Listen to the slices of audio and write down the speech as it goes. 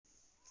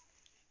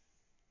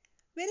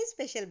Very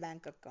special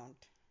bank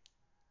account.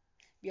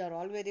 We are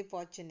all very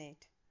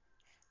fortunate.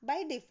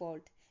 By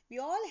default, we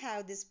all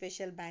have this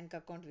special bank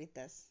account with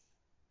us.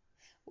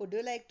 Would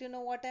you like to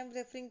know what I'm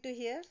referring to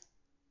here?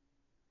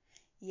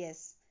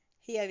 Yes,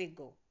 here we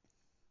go.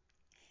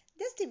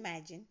 Just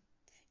imagine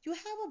you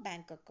have a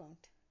bank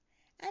account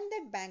and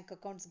that bank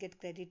accounts get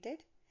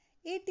credited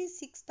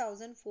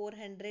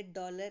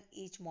 $86,400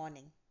 each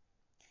morning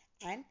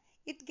and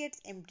it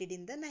gets emptied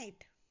in the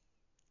night.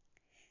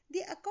 The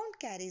account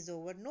carries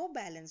over no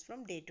balance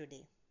from day to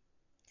day.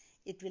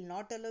 It will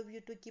not allow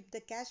you to keep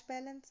the cash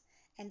balance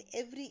and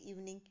every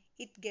evening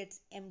it gets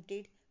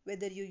emptied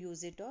whether you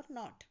use it or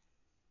not.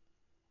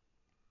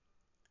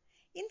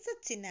 In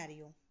such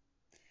scenario,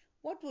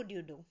 what would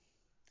you do?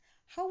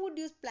 How would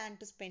you plan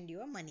to spend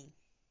your money?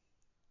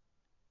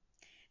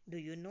 Do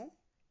you know?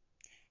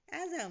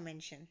 As I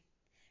mentioned,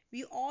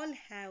 we all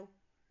have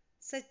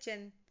such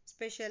an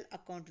special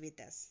account with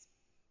us.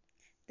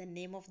 The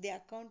name of the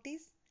account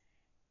is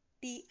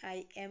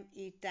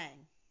TIME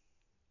Time.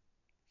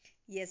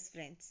 Yes,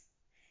 friends.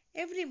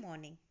 Every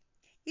morning,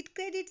 it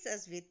credits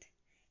us with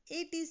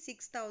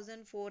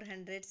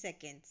 86,400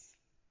 seconds.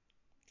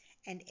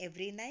 And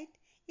every night,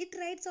 it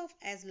writes off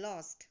as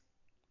lost.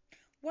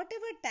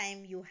 Whatever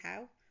time you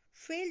have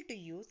failed to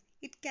use,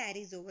 it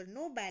carries over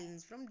no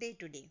balance from day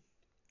to day.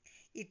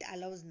 It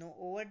allows no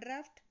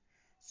overdraft,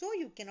 so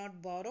you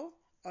cannot borrow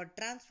or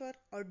transfer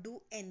or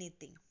do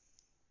anything.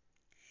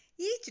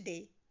 Each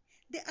day,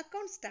 the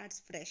account starts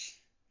fresh,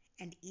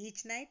 and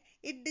each night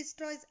it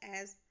destroys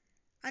as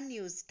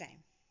unused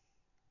time.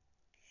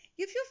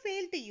 If you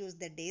fail to use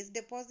the day's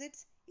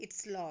deposits,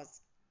 it's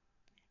lost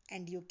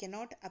and you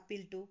cannot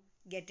appeal to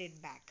get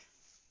it back.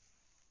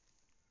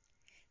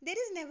 There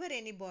is never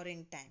any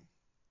borrowing time.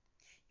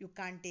 You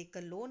can't take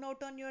a loan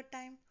out on your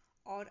time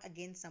or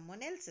against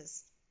someone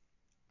else's.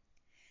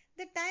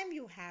 The time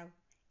you have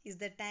is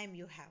the time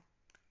you have.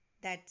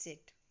 That's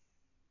it.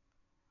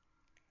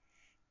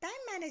 Time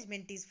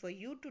management is for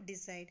you to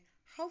decide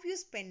how you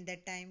spend the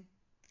time,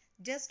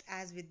 just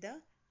as with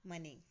the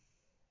money.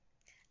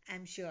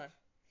 I'm sure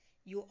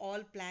you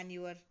all plan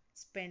your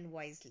spend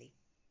wisely.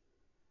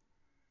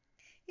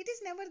 It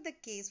is never the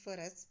case for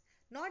us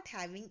not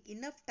having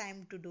enough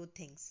time to do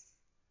things,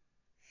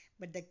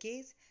 but the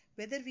case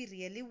whether we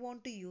really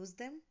want to use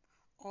them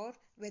or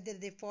whether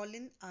they fall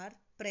in our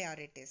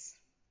priorities.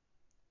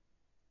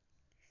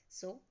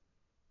 So,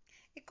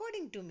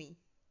 according to me,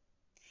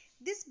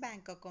 this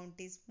bank account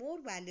is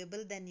more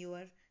valuable than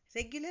your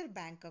regular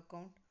bank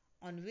account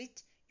on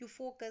which you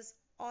focus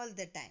all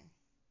the time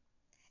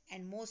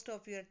and most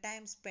of your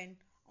time spent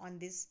on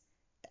this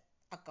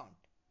account.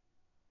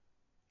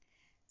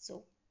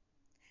 So,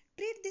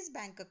 treat this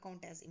bank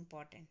account as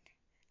important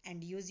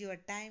and use your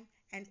time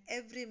and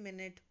every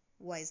minute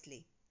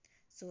wisely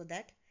so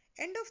that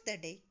end of the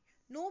day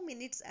no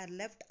minutes are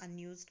left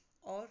unused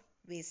or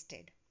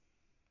wasted.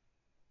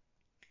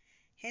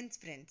 Hence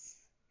friends,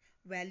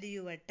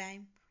 value your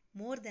time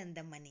more than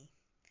the money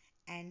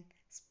and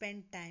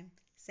spend time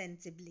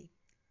sensibly.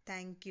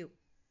 Thank you.